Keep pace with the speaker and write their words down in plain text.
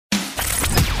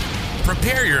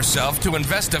Prepare yourself to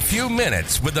invest a few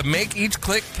minutes with the Make Each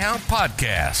Click Count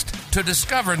podcast to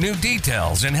discover new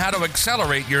details and how to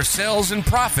accelerate your sales and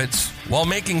profits while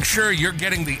making sure you're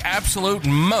getting the absolute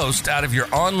most out of your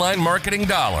online marketing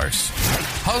dollars.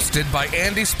 Hosted by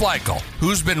Andy Splichal,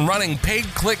 who's been running paid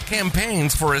click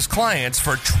campaigns for his clients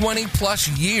for 20 plus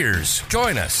years.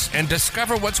 Join us and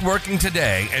discover what's working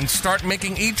today and start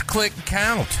making each click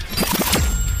count.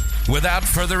 Without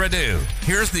further ado,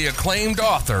 here's the acclaimed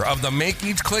author of the Make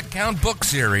Each Click Count book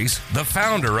series, the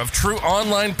founder of True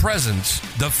Online Presence,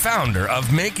 the founder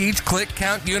of Make Each Click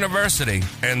Count University,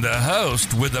 and the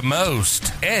host with the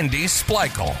most, Andy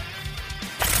Splichal.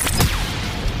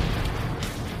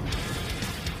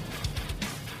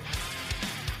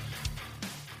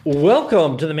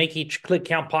 Welcome to the Make Each Click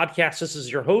Count podcast. This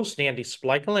is your host, Andy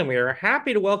Splichal, and we are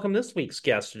happy to welcome this week's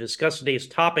guest to discuss today's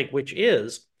topic, which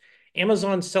is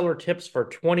Amazon seller tips for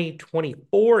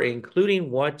 2024, including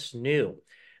what's new.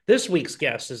 This week's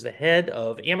guest is the head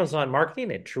of Amazon marketing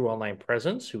at True Online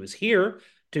Presence, who is here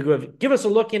to give us a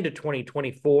look into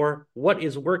 2024, what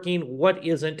is working, what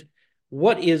isn't,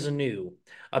 what is new.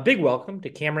 A big welcome to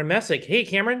Cameron Messick. Hey,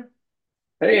 Cameron.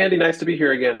 Hey, Andy. Nice to be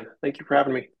here again. Thank you for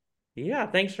having me. Yeah,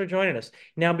 thanks for joining us.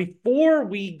 Now, before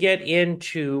we get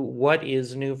into what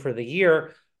is new for the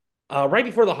year, right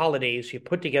before the holidays, you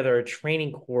put together a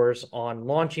training course on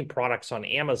launching products on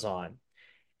Amazon.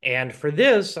 And for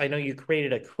this, I know you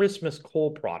created a Christmas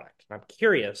coal product. I'm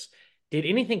curious, did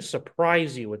anything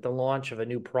surprise you with the launch of a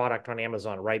new product on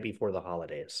Amazon right before the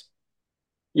holidays?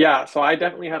 Yeah, so I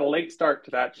definitely had a late start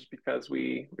to that just because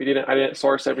I didn't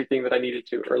source everything that I needed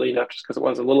to early enough just because it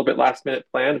was a little bit last minute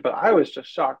planned, but I was just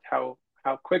shocked how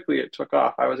quickly it took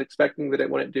off. I was expecting that it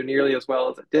wouldn't do nearly as well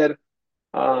as it did.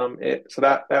 So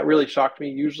that really shocked me.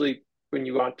 Usually when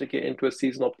you want to get into a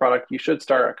seasonal product, you should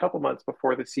start a couple months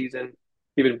before the season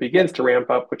even begins to ramp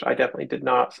up, which I definitely did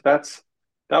not. So that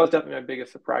was definitely my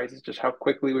biggest surprise, is just how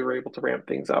quickly we were able to ramp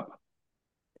things up.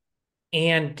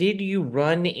 And did you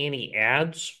run any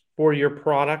ads for your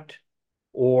product,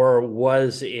 or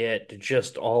was it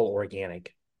just all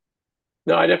organic?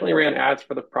 No, I definitely ran ads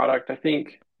for the product. I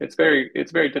think it's very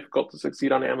difficult to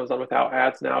succeed on Amazon without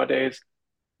ads nowadays.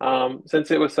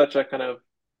 Since it was such a kind of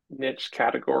niche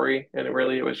category and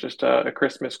it was just a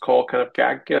Christmas coal kind of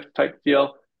gag gift type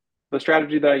deal, the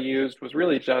strategy that I used was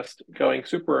really just going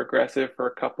super aggressive for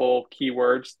a couple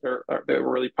keywords that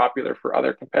were really popular for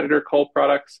other competitor coal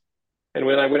products. And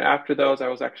when I went after those, I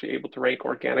was actually able to rank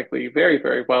organically very,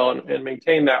 very well and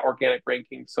maintain that organic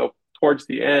ranking. So towards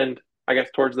the end, I guess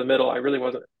towards the middle, I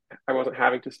wasn't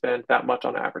having to spend that much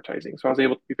on advertising. So I was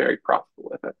able to be very profitable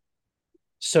with it.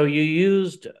 So you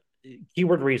used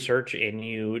keyword research and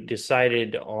you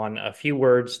decided on a few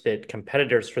words that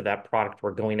competitors for that product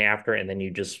were going after, and then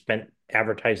you just spent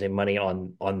advertising money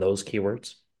on those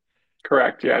keywords?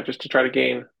 Correct. Yeah, just to try to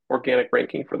gain organic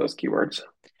ranking for those keywords.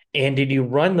 And did you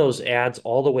run those ads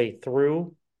all the way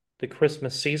through the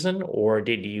Christmas season, or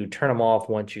did you turn them off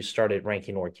once you started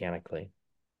ranking organically?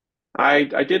 I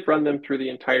did run them through the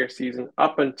entire season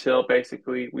up until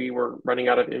basically we were running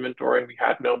out of inventory and we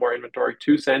had no more inventory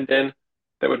to send in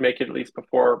that would make it at least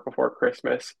before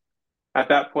Christmas. At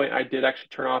that point, I did actually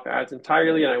turn off ads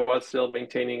entirely, and I was still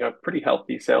maintaining a pretty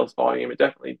healthy sales volume. It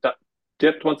definitely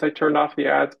dipped once I turned off the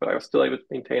ads, but I was still able to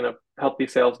maintain a healthy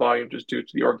sales volume just due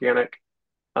to the organic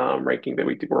ranking that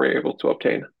we were able to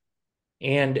obtain.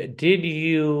 And did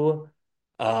you,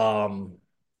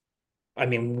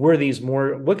 were these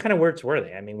what kind of words were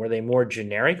they? I mean, were they more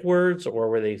generic words, or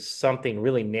were they something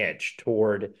really niche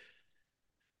toward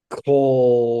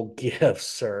coal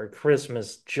gifts or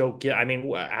Christmas joke? I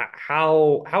mean,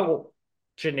 how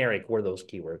generic were those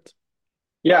keywords?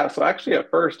 Yeah, so actually at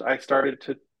first I started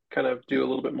to kind of do a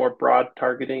little bit more broad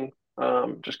targeting,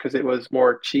 just because it was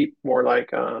more cheap, more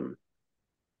like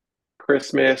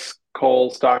Christmas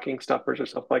coal stocking stuffers or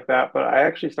stuff like that. But I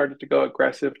actually started to go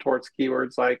aggressive towards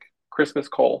keywords like Christmas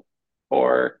coal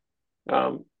or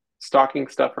stocking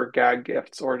stuffer gag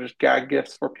gifts or just gag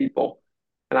gifts for people.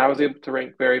 And I was able to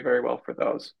rank very, very well for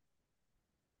those.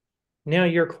 Now,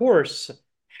 your course,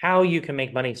 How You Can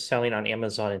Make Money Selling on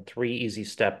Amazon in 3 Easy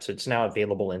Steps, it's now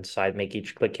available inside Make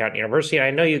Each Click Count University.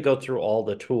 I know you go through all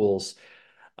the tools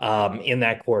in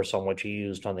that course on what you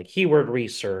used on the keyword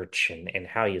research and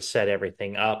how you set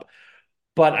everything up.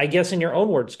 But I guess in your own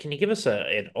words, can you give us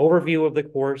an overview of the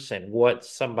course and what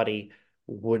somebody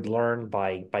would learn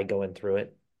by going through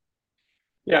it?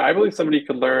 Yeah, I believe somebody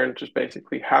could learn just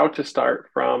basically how to start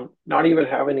from not even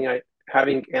having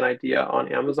an idea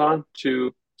on Amazon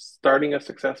to starting a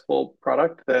successful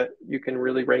product that you can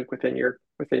really rank within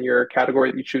your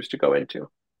category that you choose to go into.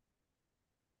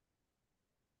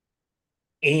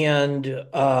 And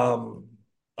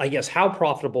I guess how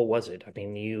profitable was it? I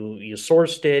mean, you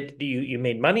sourced it, you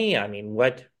made money. I mean,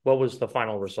 what was the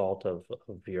final result of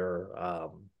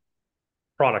your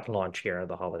product launch here at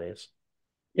the holidays?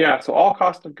 Yeah, so all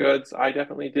cost of goods. I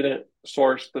definitely didn't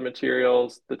source the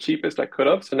materials the cheapest I could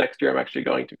have. So next year I'm actually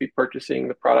going to be purchasing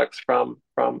the products from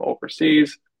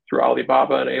overseas through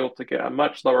Alibaba and able to get a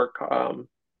much lower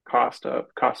cost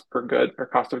per good or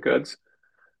cost of goods.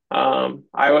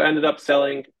 I ended up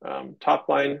selling top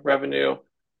line revenue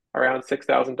around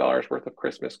 $6,000 worth of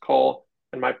Christmas coal,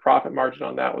 and my profit margin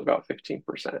on that was about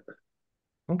 15%.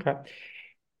 Okay.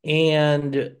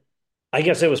 And I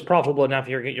guess it was profitable enough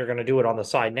you're going to do it on the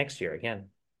side next year again.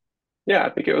 Yeah, I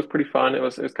think it was pretty fun. It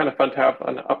was kind of fun to have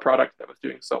a product that was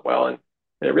doing so well, and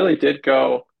it really did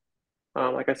go.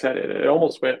 Like I said, it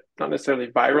almost went not necessarily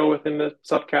viral within the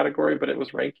subcategory, but it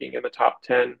was ranking in the top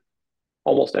 10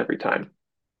 almost every time.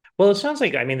 Well, it sounds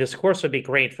like, I mean, this course would be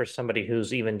great for somebody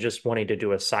who's even just wanting to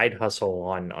do a side hustle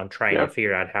on trying to Yeah.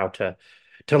 figure out how to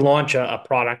launch a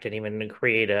product and even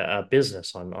create a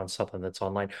business on something that's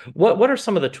online. What are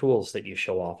some of the tools that you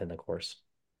show off in the course?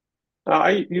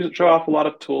 Show off a lot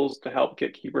of tools to help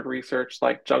get keyword research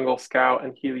like Jungle Scout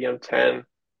and Helium 10.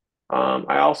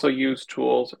 I also use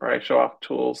tools, or I show off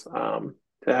tools to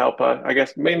help. I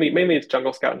guess mainly it's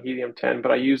Jungle Scout and Helium 10,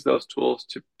 but I use those tools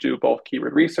to do both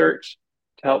keyword research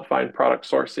to help find product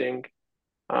sourcing,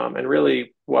 and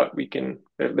really what we can.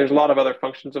 There's a lot of other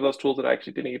functions of those tools that I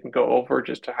actually didn't even go over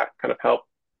just to kind of help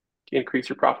increase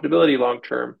your profitability long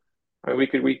term. I mean,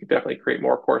 we could definitely create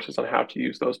more courses on how to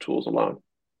use those tools alone.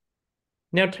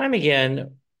 Now, time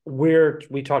again,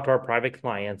 we talk to our private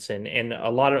clients, and a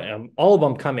lot of all of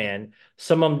them come in.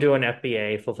 Some of them doing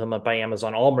FBA, fulfillment by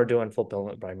Amazon. All of them are doing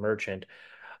fulfillment by merchant.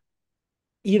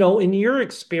 In your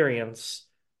experience,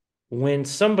 when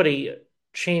somebody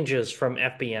changes from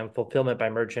FBM, fulfillment by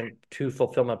merchant, to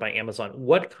fulfillment by Amazon,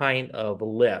 what kind of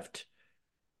lift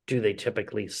do they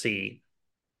typically see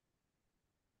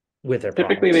with their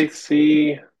Typically, products?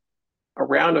 they see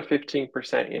around a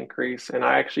 15% increase. And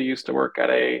I actually used to work at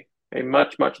a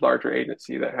much larger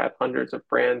agency that had hundreds of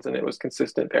brands, and it was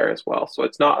consistent there as well. So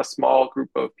it's not a small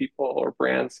group of people or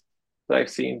brands that I've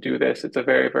seen do this. It's a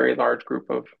very large group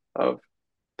of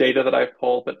data that I've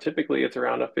pulled, but typically it's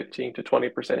around a 15 to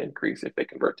 20% increase if they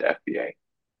convert to FBA.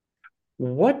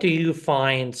 What do you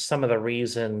find some of the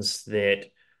reasons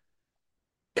that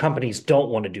companies don't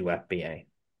want to do FBA?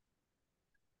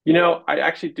 I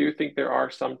actually do think there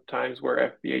are some times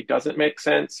where FBA doesn't make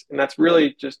sense, and that's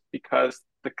really just because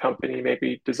the company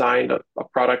maybe designed a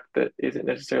product that isn't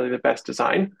necessarily the best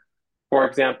design. For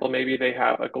example, maybe they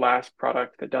have a glass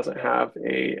product that doesn't have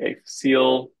a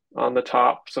seal on the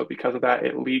top. So because of that,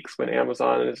 it leaks when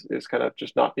Amazon is kind of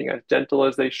just not being as gentle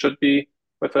as they should be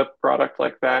with a product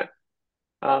like that.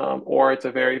 Or it's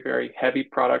a very heavy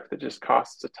product that just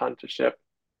costs a ton to ship.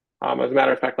 As a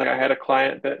matter of fact, like I had a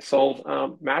client that sold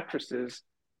mattresses,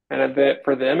 and that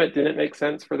for them, it didn't make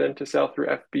sense for them to sell through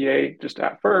FBA just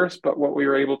at first. But what we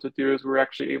were able to do is we were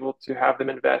actually able to have them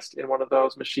invest in one of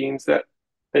those machines that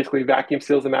basically vacuum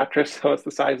seals the mattress. So it's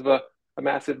the size of a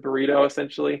massive burrito,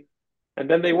 essentially. And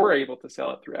then they were able to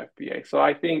sell it through FBA. So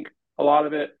I think a lot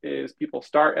of it is people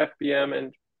start FBM,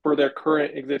 and for their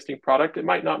current existing product, it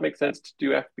might not make sense to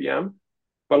do FBM.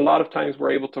 But a lot of times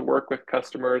we're able to work with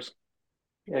customers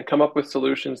and come up with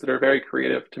solutions that are very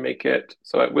creative to make it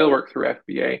so it will work through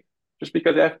FBA. Just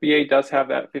because FBA does have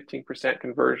that 15%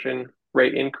 conversion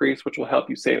rate increase, which will help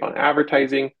you save on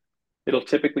advertising. It'll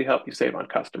typically help you save on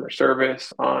customer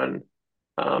service, on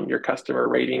your customer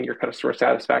rating, your customer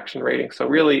satisfaction rating. So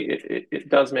really, it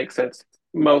does make sense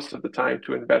most of the time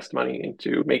to invest money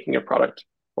into making a product,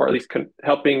 or at least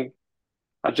helping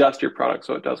adjust your product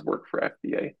so it does work for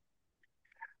FBA.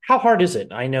 How hard is it?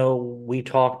 I know we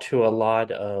talk to a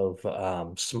lot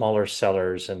of smaller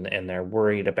sellers, and they're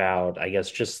worried about, I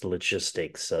guess, just the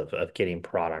logistics of getting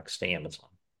products to Amazon.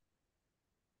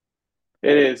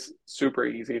 It is super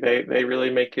easy. They really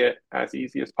make it as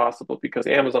easy as possible because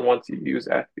Amazon wants you to use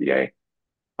FBA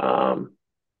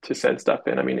to send stuff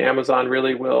in. I mean, Amazon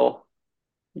really will,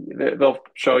 they'll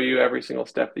show you every single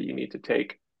step that you need to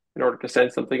take in order to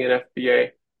send something in FBA.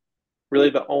 Really,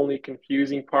 the only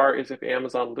confusing part is if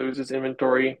Amazon loses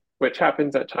inventory, which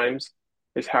happens at times,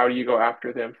 is how do you go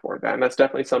after them for that? And that's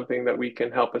definitely something that we can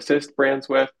help assist brands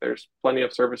with. There's plenty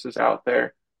of services out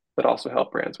there that also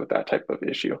help brands with that type of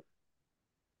issue.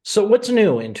 So, what's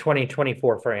new in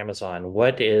 2024 for Amazon?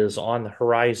 What is on the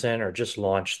horizon or just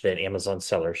launched that Amazon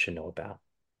sellers should know about?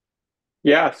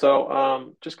 Yeah,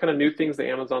 so just kind of new things that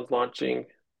Amazon's launching.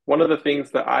 One of the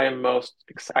things that I am most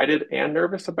excited and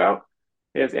nervous about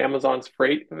is Amazon's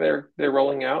freight that they're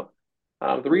rolling out.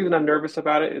 The reason I'm nervous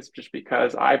about it is just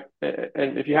because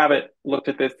and if you haven't looked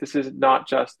at this, this is not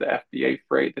just the FDA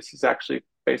freight. This is actually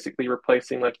basically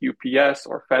replacing like UPS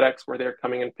or FedEx, where they're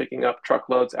coming and picking up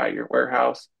truckloads at your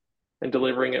warehouse and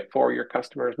delivering it for your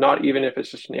customers, not even if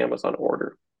it's just an Amazon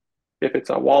order. If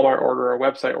it's a Walmart order or a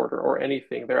website order or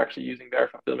anything, they're actually using their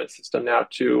fulfillment system now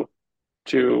to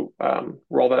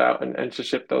roll that out and to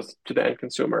ship those to the end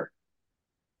consumer.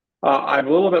 I'm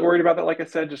a little bit worried about that, like I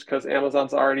said, just because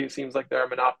Amazon's already seems like they're a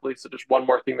monopoly. So just one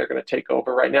more thing they're going to take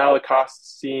over. Right now, the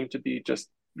costs seem to be just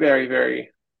very,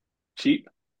 very cheap.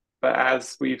 But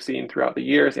as we've seen throughout the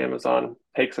years, Amazon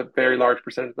takes a very large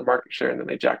percentage of the market share and then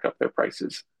they jack up their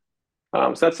prices.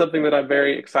 So that's something that I'm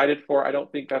very excited for. I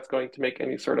don't think that's going to make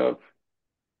any sort of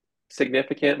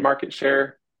significant market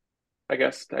share. I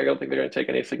guess I don't think they're going to take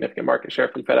any significant market share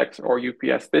from FedEx or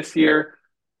UPS this year,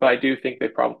 but I do think they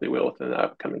probably will within the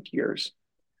upcoming years.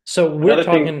 So Another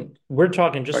thing, we're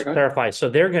talking just sorry, to go ahead. clarify. So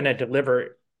they're going to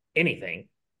deliver anything,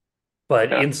 but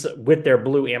Yeah, with their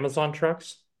blue Amazon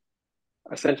trucks.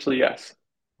 essentially, yes.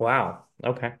 Wow.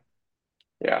 Okay.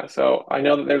 Yeah, so I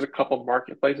know that there's a couple of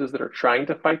marketplaces that are trying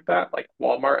to fight that, like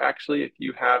Walmart actually. If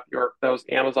you have your those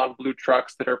Amazon blue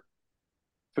trucks that are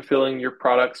fulfilling your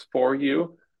products for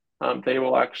you, they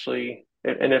will actually,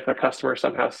 and if a customer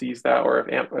somehow sees that, or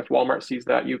if Walmart sees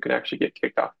that, you can actually get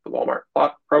kicked off the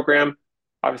Walmart program.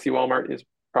 Obviously, Walmart is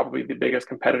probably the biggest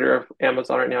competitor of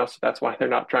Amazon right now, so that's why they're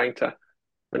not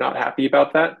happy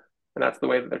about that, and that's the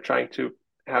way that they're trying to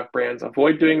have brands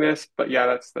avoid doing this. But yeah,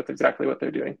 that's exactly what they're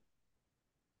doing.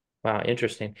 Wow.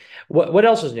 Interesting. What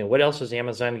else is new? What else has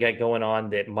Amazon got going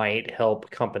on that might help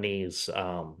companies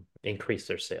increase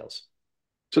their sales?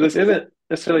 So this isn't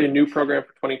necessarily a new program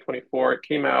for 2024. It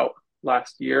came out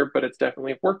last year, but it's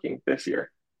definitely working this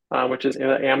year, which is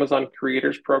the Amazon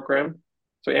Creators Program.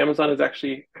 So Amazon is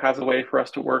actually has a way for us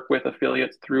to work with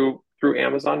affiliates through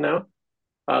Amazon now.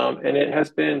 And it has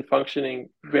been functioning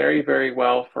very, very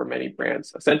well for many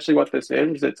brands. Essentially, what this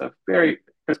is it's a very,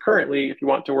 because currently, if you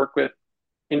want to work with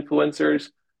influencers,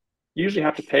 you usually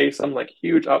have to pay some like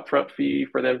huge upfront fee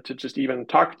for them to just even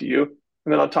talk to you.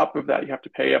 And then on top of that, you have to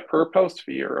pay a per post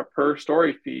fee or a per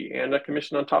story fee and a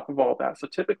commission on top of all that. So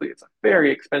typically, it's a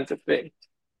very expensive thing.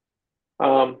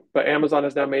 But Amazon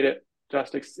has now made it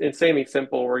just insanely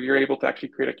simple where you're able to actually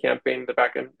create a campaign in the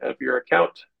back end of your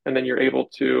account. And then you're able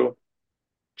to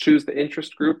choose the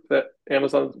interest group that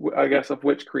Amazon, I guess, of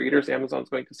which creators Amazon's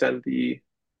going to send the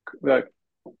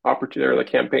opportunity or the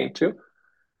campaign to.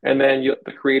 And then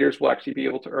the creators will actually be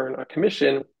able to earn a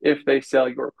commission if they sell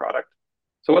your product.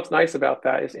 So what's nice about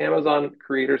that is Amazon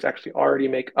creators actually already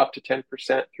make up to 10%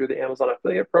 through the Amazon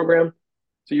affiliate program.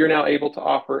 So you're now able to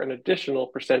offer an additional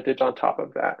percentage on top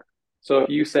of that. So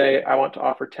if you say, I want to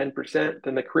offer 10%,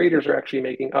 then the creators are actually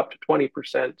making up to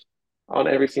 20% on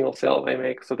every single sale they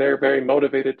make. So they're very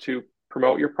motivated to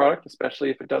promote your product, especially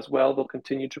if it does well, they'll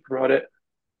continue to promote it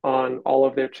on all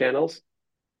of their channels.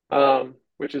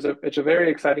 Which is it's a very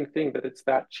exciting thing that it's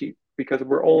that cheap because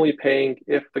we're only paying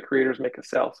if the creators make a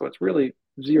sale. So it's really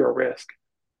zero risk.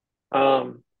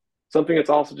 Something that's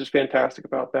also just fantastic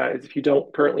about that is if you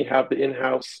don't currently have the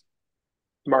in-house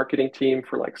marketing team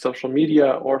for like social media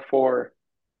or for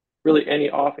really any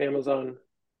off Amazon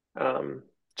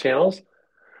channels,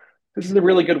 this is a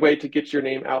really good way to get your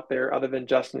name out there other than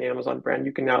just an Amazon brand.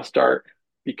 You can now start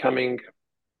becoming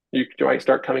you might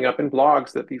start coming up in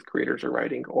blogs that these creators are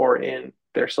writing or in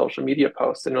their social media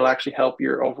posts, and it'll actually help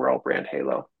your overall brand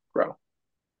halo grow.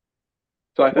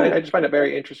 So I Cool. just find it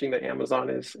very interesting that Amazon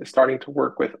is starting to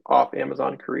work with off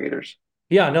Amazon creators.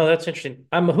 Yeah, no, that's interesting.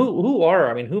 I mean,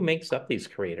 who makes up these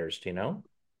creators? Do you know?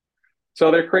 So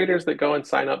they're creators that go and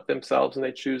sign up themselves and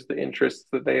they choose the interests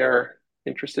that they are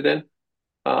interested in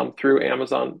through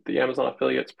Amazon, the Amazon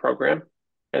affiliates program.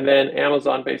 And then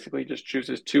Amazon basically just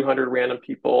chooses 200 random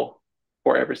people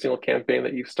for every single campaign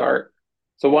that you start.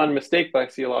 So one mistake that I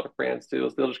see a lot of brands do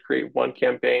is they'll just create one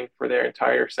campaign for their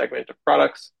entire segment of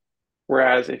products.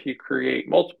 Whereas if you create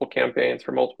multiple campaigns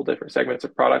for multiple different segments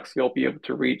of products, you'll be able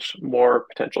to reach more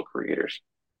potential creators.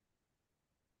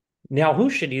 Now, who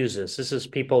should use this? This is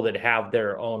people that have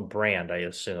their own brand, I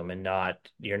assume, and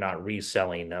you're not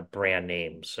reselling brand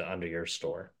names under your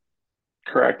store.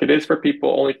 Correct. It is for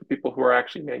people, only for people who are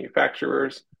actually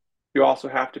manufacturers. You also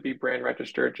have to be brand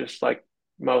registered, just like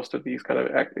most of these kind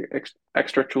of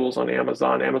extra tools on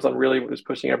Amazon. Amazon really is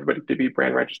pushing everybody to be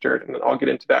brand registered. And I'll get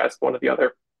into that as one of the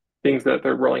other things that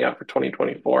they're rolling out for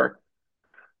 2024.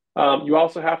 You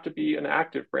also have to be an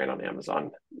active brand on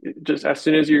Amazon. Just as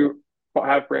soon as you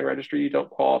have brand registry, you don't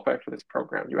qualify for this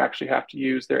program. You actually have to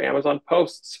use their Amazon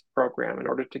Posts program in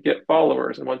order to get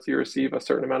followers. And once you receive a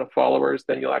certain amount of followers,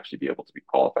 then you'll actually be able to be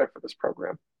qualified for this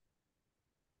program.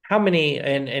 How many,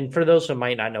 and for those who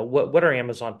might not know, what are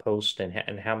Amazon posts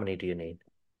and how many do you need?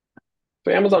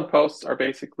 So Amazon Posts are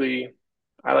basically,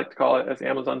 I like to call it as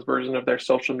Amazon's version of their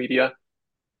social media.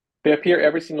 They appear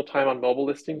every single time on mobile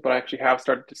listings, but I actually have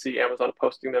started to see Amazon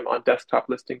posting them on desktop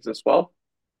listings as well.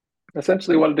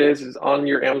 Essentially, what it is on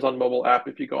your Amazon mobile app,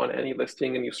 if you go on any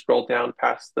listing and you scroll down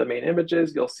past the main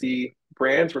images, you'll see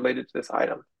brands related to this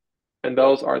item. And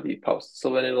those are the posts.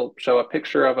 So then it'll show a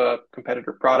picture of a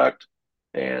competitor product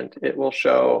and it will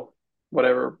show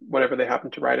whatever they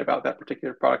happen to write about that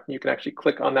particular product. And you can actually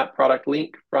click on that product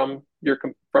link from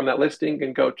that listing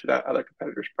and go to that other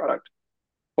competitor's product.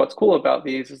 What's cool about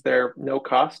these is they're no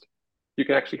cost. You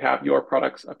can actually have your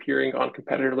products appearing on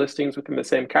competitor listings within the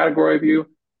same category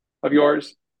of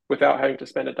yours without having to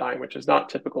spend a dime, which is not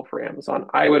typical for Amazon.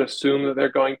 I would assume that they're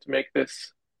going to make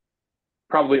this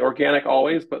probably organic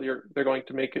always, but they're going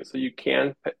to make it so you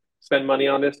can spend money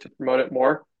on this to promote it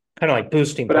more. Kind of like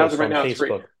boosting But as of posts right on now, it's free.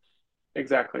 Facebook.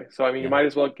 Exactly. So I mean, you Yeah. might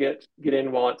as well get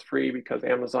in while it's free because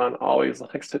Amazon always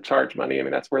likes to charge money. I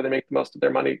mean, that's where they make the most of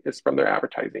their money is from their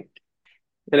advertising.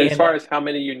 And as And far as how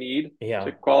many you need to yeah,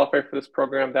 qualify for this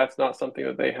program, that's not something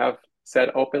that they have said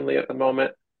openly at the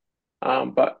moment.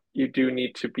 But you do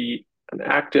need to be an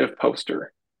active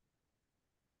poster.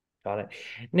 got it.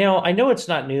 Now, I know it's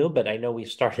not new, but I know we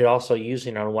started also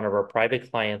using it on one of our private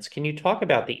clients. Can you talk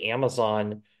about the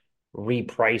Amazon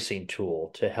repricing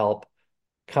tool to help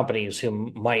companies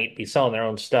who might be selling their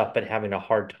own stuff but having a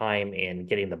hard time in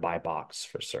getting the buy box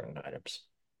for certain items?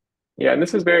 Yeah, and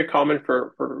this is very common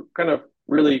for kind of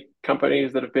really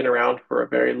companies that have been around for a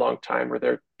very long time,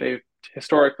 where they've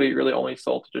historically really only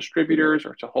sold to distributors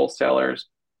or to wholesalers,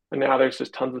 and now there's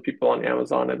just tons of people on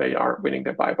Amazon and they aren't winning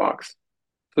the buy box.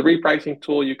 The repricing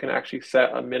tool, you can actually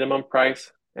set a minimum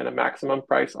price and a maximum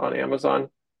price on Amazon,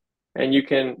 and you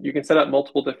can set up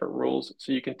multiple different rules.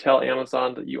 So you can tell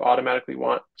Amazon that you automatically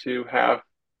want to have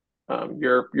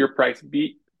your price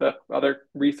beat the other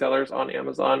resellers on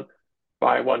Amazon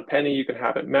by 1 penny. You can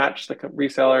have it match the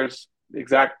resellers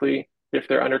exactly if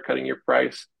they're undercutting your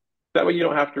price. That way you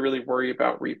don't have to really worry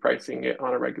about repricing it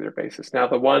on a regular basis. Now,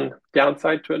 the one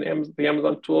downside to the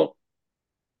Amazon tool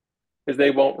is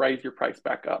they won't raise your price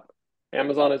back up.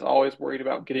 Amazon is always worried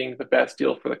about getting the best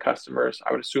deal for the customers.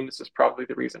 I would assume this is probably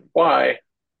the reason why,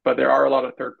 but there are a lot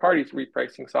of third parties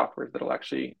repricing softwares that'll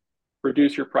actually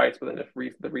reduce your price, but then if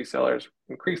the resellers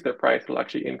increase their price, it'll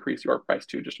actually increase your price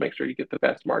too, just to make sure you get the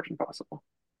best margin possible.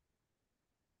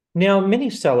 Now, many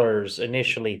sellers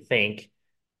initially think,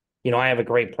 I have a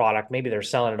great product. Maybe they're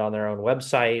selling it on their own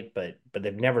website, but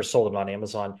they've never sold it on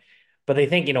Amazon. But they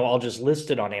think, I'll just list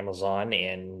it on Amazon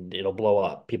and it'll blow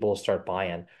up. People will start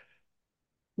buying.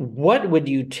 What would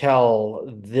you tell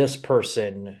this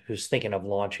person who's thinking of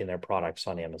launching their products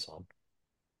on Amazon?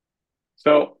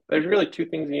 So there's really two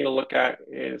things you need to look at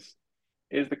is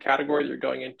the category that you're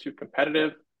going into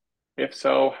competitive? If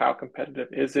so, how competitive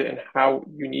is it and how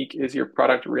unique is your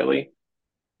product really?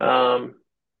 Because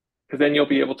then you'll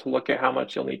be able to look at how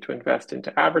much you'll need to invest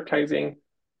into advertising.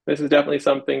 This is definitely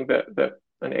something that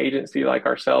an agency like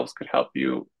ourselves could help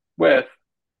you with.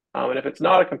 And if it's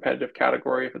not a competitive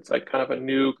category, if it's like kind of a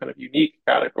new, kind of unique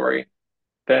category,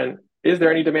 then is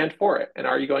there any demand for it? And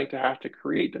are you going to have to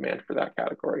create demand for that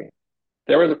category?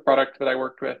 There was a product that I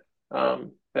worked with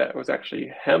that was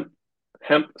actually hemp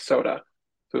soda.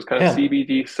 So it was kind of Hemp.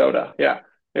 CBD soda. Yeah,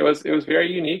 it was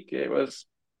very unique. It was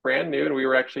brand new, and we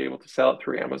were actually able to sell it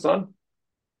through Amazon,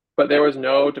 but there was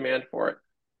no demand for it.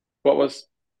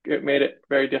 It made it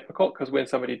very difficult because when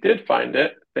somebody did find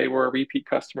it, they were a repeat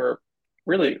customer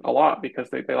really a lot because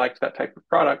they liked that type of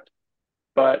product,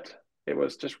 but it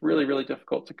was just really, really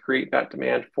difficult to create that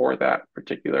demand for that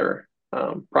particular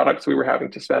product. So we were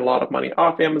having to spend a lot of money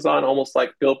off Amazon, almost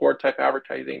like billboard type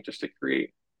advertising, just to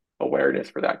create awareness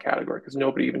for that category because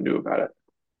nobody even knew about it.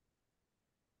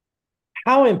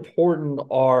 How important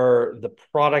are the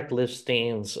product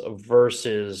listings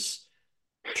versus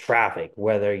traffic,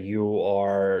 whether you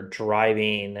are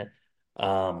driving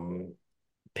um,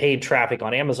 paid traffic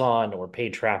on Amazon or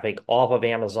paid traffic off of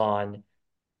Amazon?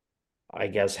 I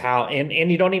guess and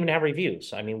you don't even have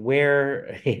reviews. I mean,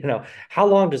 where, how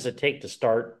long does it take to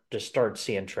start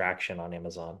seeing traction on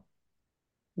Amazon?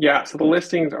 Yeah, so the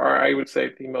listings are, I would say,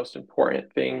 the most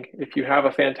important thing. If you have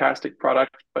a fantastic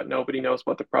product, but nobody knows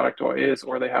what the product is,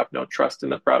 or they have no trust in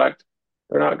the product,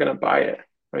 they're not going to buy it.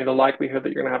 I mean, the likelihood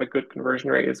that you're going to have a good conversion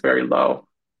rate is very low.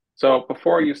 So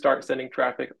before you start sending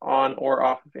traffic on or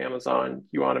off of Amazon,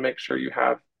 you want to make sure you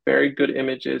have very good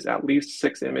images, at least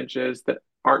 6 images that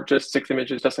aren't just 6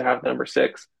 images just to have the number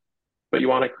six, but you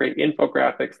want to create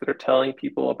infographics that are telling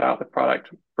people about the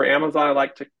product. For Amazon, I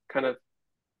like to kind of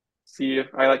see if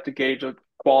I like to gauge the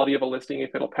quality of a listing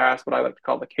if it'll pass what I like to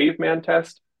call the caveman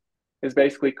test. Is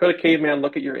basically, could a caveman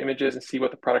look at your images and see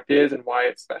what the product is and why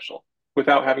it's special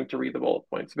without having to read the bullet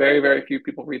points? Very, very few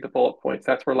people read the bullet points.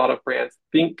 That's where a lot of brands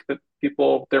think that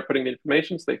people, they're putting the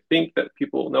information, so they think that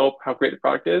people know how great the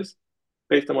product is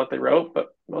based on what they wrote, but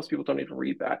most people don't even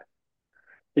read that.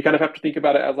 You kind of have to think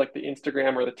about it as like the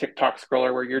Instagram or the TikTok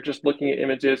scroller where you're just looking at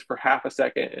images for half a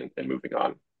second and moving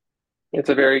on. It's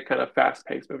a very kind of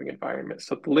fast-paced moving environment.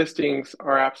 So the listings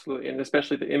are absolutely, and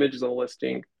especially the images on the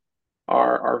listing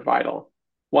are vital.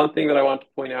 One thing that I want to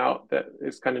point out that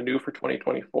is kind of new for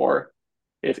 2024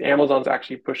 is Amazon's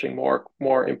actually pushing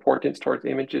more importance towards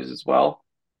images as well.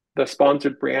 The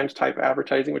sponsored brand type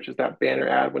advertising, which is that banner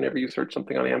ad whenever you search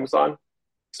something on Amazon,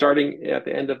 starting at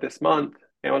the end of this month,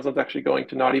 Amazon's actually going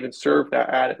to not even serve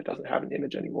that ad if it doesn't have an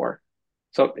image anymore.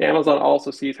 So Amazon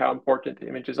also sees how important the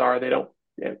images are. They don't,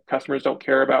 customers don't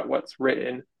care about what's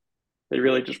written. They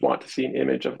really just want to see an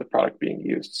image of the product being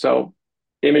used. So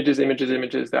images, images,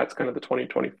 images, that's kind of the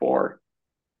 2024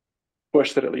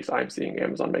 push that at least I'm seeing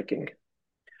Amazon making.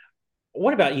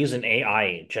 What about using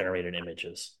AI generated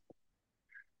images?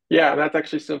 Yeah, and that's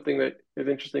actually something that is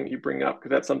interesting that you bring up because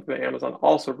that's something that Amazon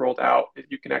also rolled out is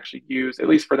you can actually use, at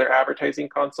least for their advertising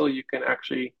console, you can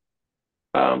actually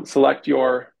select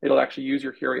it'll actually use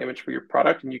your hero image for your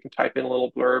product and you can type in a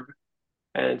little blurb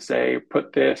and say,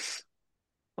 put this,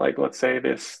 like let's say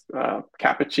this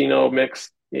cappuccino mix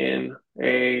in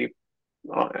a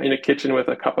kitchen with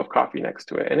a cup of coffee next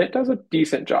to it. And it does a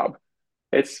decent job.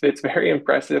 It's very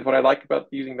impressive. What I like about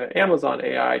using the Amazon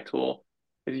AI tool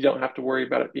is you don't have to worry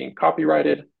about it being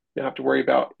copyrighted. You don't have to worry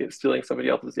about it stealing somebody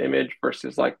else's image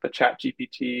versus like the Chat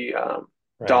GPT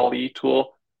Right. DALL-E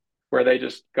tool where they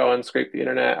just go and scrape the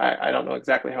internet. I don't know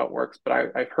exactly how it works,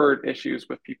 but I've heard issues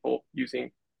with people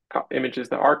using images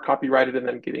that are copyrighted and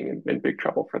then getting in big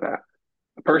trouble for that.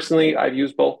 Personally, I've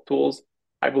used both tools.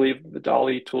 I believe the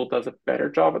DALL-E tool does a better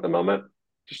job at the moment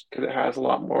just because it has a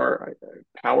lot more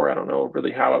power. I don't know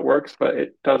really how it works, but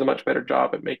it does a much better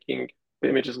job at making the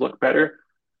images look better.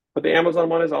 But the Amazon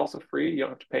one is also free. You don't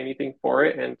have to pay anything for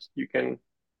it, and you can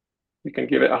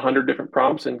give it 100 different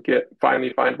prompts and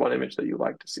finally find one image that you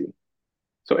like to see.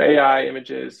 So AI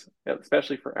images,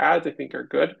 especially for ads, I think are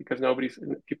good because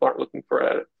people aren't looking for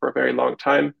a very long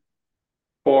time.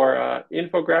 For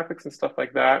infographics and stuff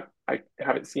like that, I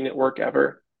haven't seen it work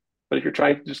ever. But if you're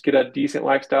trying to just get a decent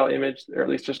lifestyle image, or at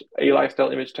least just a lifestyle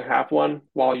image to have one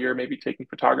while you're maybe taking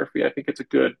photography, I think it's a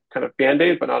good kind of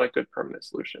band-aid, but not a good permanent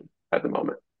solution at the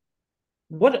moment.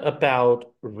 What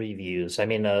about reviews? I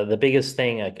mean, the biggest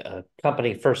thing a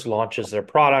company first launches their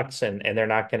products and they're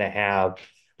not going to have, at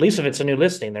least if it's a new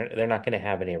listing, they're not going to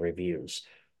have any reviews.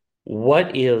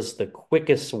 What is the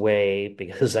quickest way?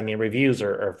 Because I mean, reviews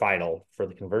are vital for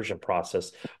the conversion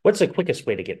process. What's the quickest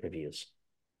way to get reviews?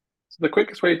 So the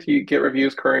quickest way to get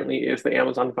reviews currently is the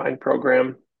Amazon Vine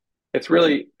program. It's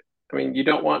really, I mean, you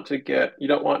don't want to go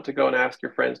and ask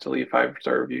your friends to leave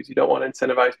 5-star reviews. You don't want to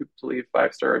incentivize people to leave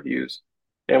 5-star reviews.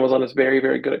 Amazon is very,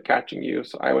 very good at catching you.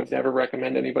 So I would never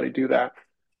recommend anybody do that.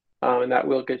 And that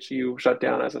will get you shut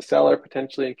down as a seller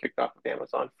potentially and kicked off of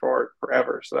Amazon for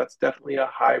forever. So that's definitely a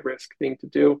high risk thing to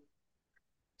do.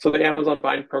 So the Amazon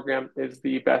Vine program is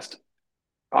the best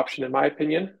option in my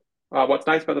opinion. What's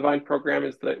nice about the Vine program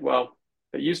is that, well,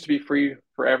 it used to be free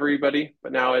for everybody,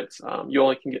 but now it's you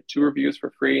only can get 2 reviews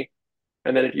for free.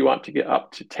 And then if you want to get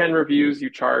up to 10 reviews, they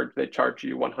charge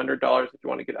you $100. If you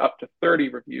want to get up to 30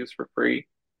 reviews for free,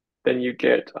 then you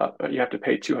have to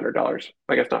pay $200.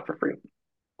 I guess not for free.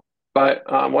 But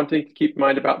one thing to keep in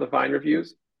mind about the Vine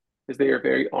reviews is they are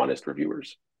very honest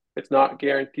reviewers. It's not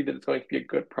guaranteed that it's going to be a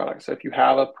good product. So if you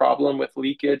have a problem with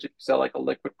leakage, if you sell like a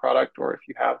liquid product or if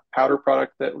you have powder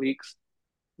product that leaks,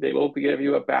 they will give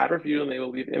you a bad review and they will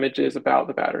leave images about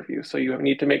the bad review. So you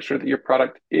need to make sure that your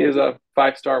product is a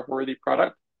 5-star worthy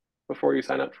product before you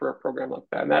sign up for a program like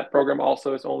that. And that program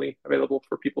also is only available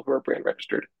for people who are brand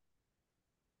registered.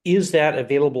 Is that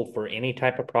available for any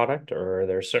type of product, or are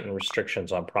there certain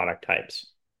restrictions on product types?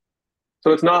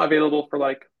 So it's not available for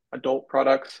like adult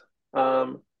products,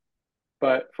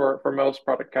 but for most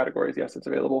product categories, yes, it's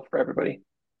available for everybody.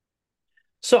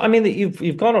 So, I mean, that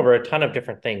you've gone over a ton of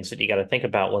different things that you got to think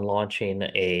about when launching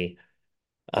a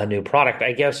new product.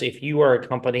 I guess if you are a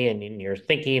company and you're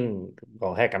thinking,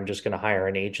 well, heck, I'm just going to hire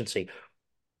an agency,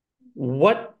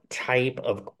 what type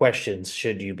of questions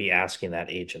should you be asking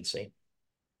that agency?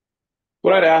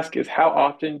 What I'd ask is how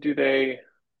often do they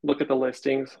look at the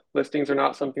listings. Listings are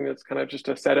not something that's kind of just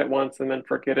a set it once and then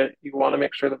forget it. You want to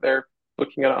make sure that they're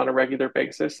looking at it on a regular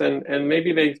basis, and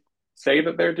maybe they say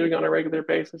that they're doing it on a regular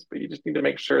basis, but you just need to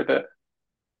make sure that,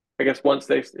 I guess,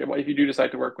 if you do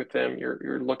decide to work with them,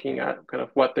 you're looking at kind of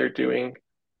what they're doing.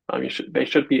 They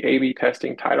should be A/B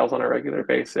testing titles on a regular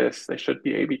basis. They should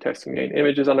be A/B testing main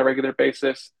images on a regular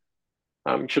basis.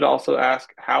 You should also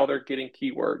ask how they're getting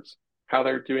keywords, how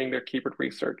they're doing their keyword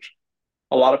research.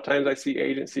 A lot of times I see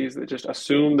agencies that just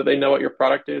assume that they know what your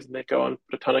product is and they go and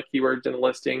put a ton of keywords in the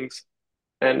listings.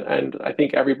 And I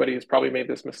think everybody has probably made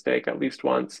this mistake at least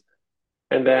once.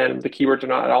 And then the keywords are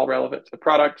not at all relevant to the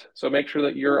product. So make sure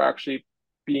that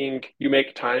you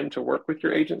make time to work with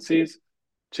your agencies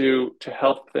to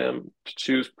help them to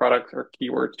choose products or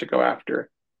keywords to go after.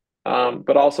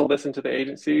 But also listen to the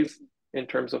agencies in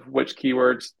terms of which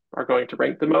keywords are going to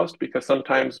rank the most, because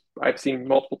sometimes I've seen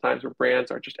multiple times where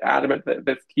brands are just adamant that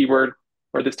this keyword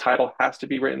or this title has to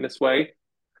be written this way,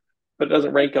 but it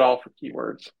doesn't rank at all for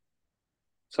keywords.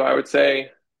 So I would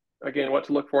say, again, what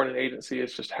to look for in an agency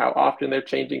is just how often they're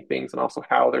changing things and also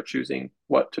how they're choosing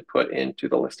what to put into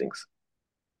the listings.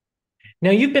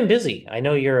 Now, you've been busy. I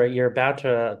know you're about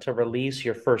to release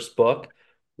your first book.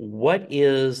 What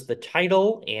is the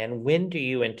title and when do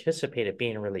you anticipate it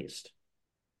being released?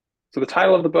 So the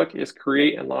title of the book is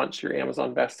Create and Launch Your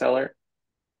Amazon Bestseller.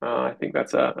 I think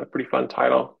that's a pretty fun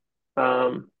title.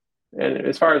 And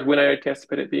as far as when I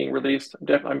anticipate it being released,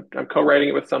 I'm co-writing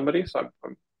it with somebody, so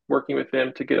I'm working with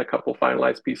them to get a couple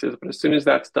finalized pieces. But as soon as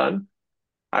that's done,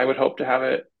 I would hope to have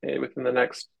it within the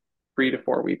next 3 to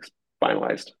 4 weeks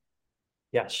finalized.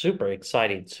 Yeah, super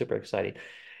exciting, super exciting.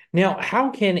 Now,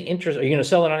 are you going to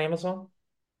sell it on Amazon?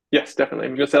 Yes, definitely.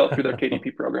 I'm going to sell it through their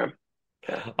KDP program.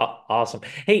 Yeah. Awesome.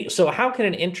 Hey, so how can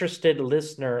an interested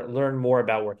listener learn more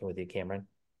about working with you, Cameron?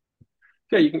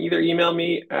 Yeah, you can either email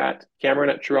me at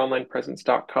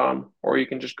Cameron@trueonlinepresence.com, or you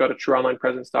can just go to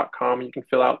trueonlinepresence.com and you can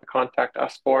fill out the contact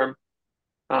us form.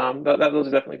 Those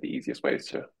are definitely the easiest ways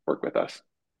to work with us.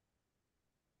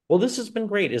 Well, this has been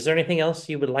great. Is there anything else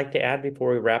you would like to add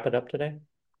before we wrap it up today?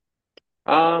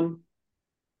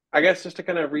 I guess just to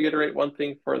kind of reiterate one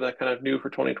thing for the kind of new for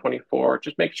 2024,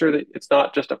 just make sure that it's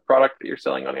not just a product that you're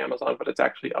selling on Amazon, but it's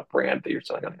actually a brand that you're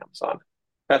selling on Amazon.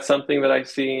 That's something that I've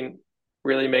seen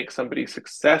really make somebody's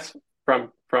success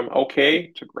from okay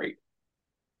to great.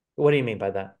 What do you mean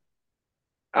by that?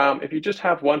 If you just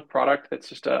have one product that's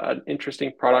just an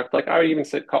interesting product, like I would even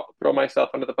throw myself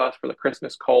under the bus for the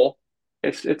Christmas coal.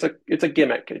 It's a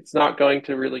gimmick. It's not going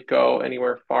to really go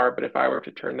anywhere far. But if I were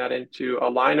to turn that into a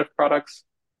line of products,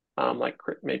 like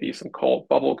maybe some cold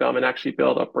bubble gum, and actually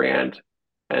build a brand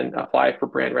and apply for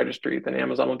brand registry, then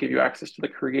Amazon will give you access to the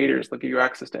creators. They'll give you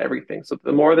access to everything. So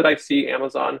the more that I see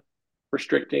Amazon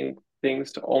restricting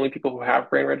things to only people who have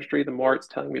brand registry, the more it's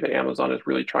telling me that Amazon is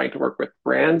really trying to work with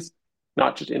brands,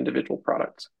 not just individual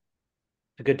products.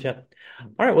 A good tip.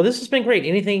 All right. Well, this has been great.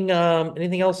 Anything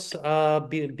else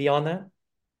beyond that?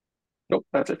 Nope,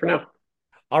 that's it for now.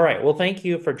 All right. Well, thank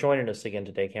you for joining us again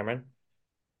today, Cameron.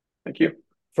 Thank you.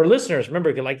 For listeners, remember,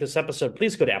 if you like this episode,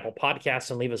 please go to Apple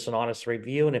Podcasts and leave us an honest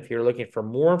review. And if you're looking for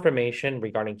more information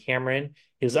regarding Cameron,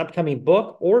 his upcoming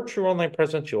book, or True Online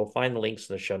Presence, you will find the links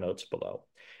in the show notes below.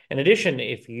 In addition,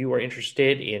 if you are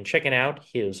interested in checking out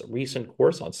his recent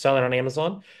course on selling on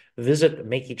Amazon, visit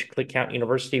Make Each Click Count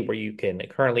University, where you can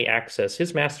currently access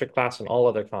his masterclass and all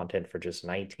other content for just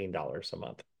 $19 a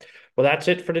month. Well, that's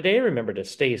it for today. Remember to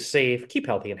stay safe, keep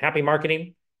healthy, and happy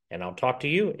marketing. And I'll talk to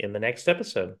you in the next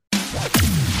episode.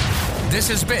 This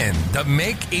has been the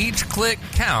Make Each Click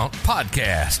Count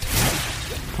podcast.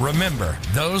 Remember,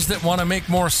 those that want to make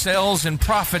more sales and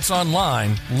profits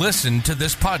online, listen to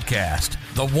this podcast.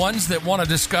 The ones that want to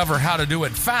discover how to do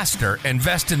it faster,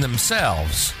 invest in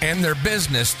themselves and their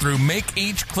business through Make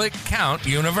Each Click Count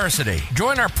University.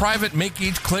 Join our private Make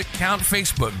Each Click Count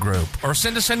Facebook group or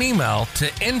send us an email to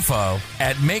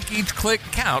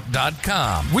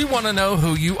info@makeeachclickcount.com. We want to know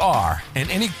who you are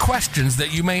and any questions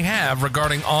that you may have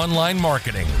regarding online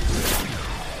marketing.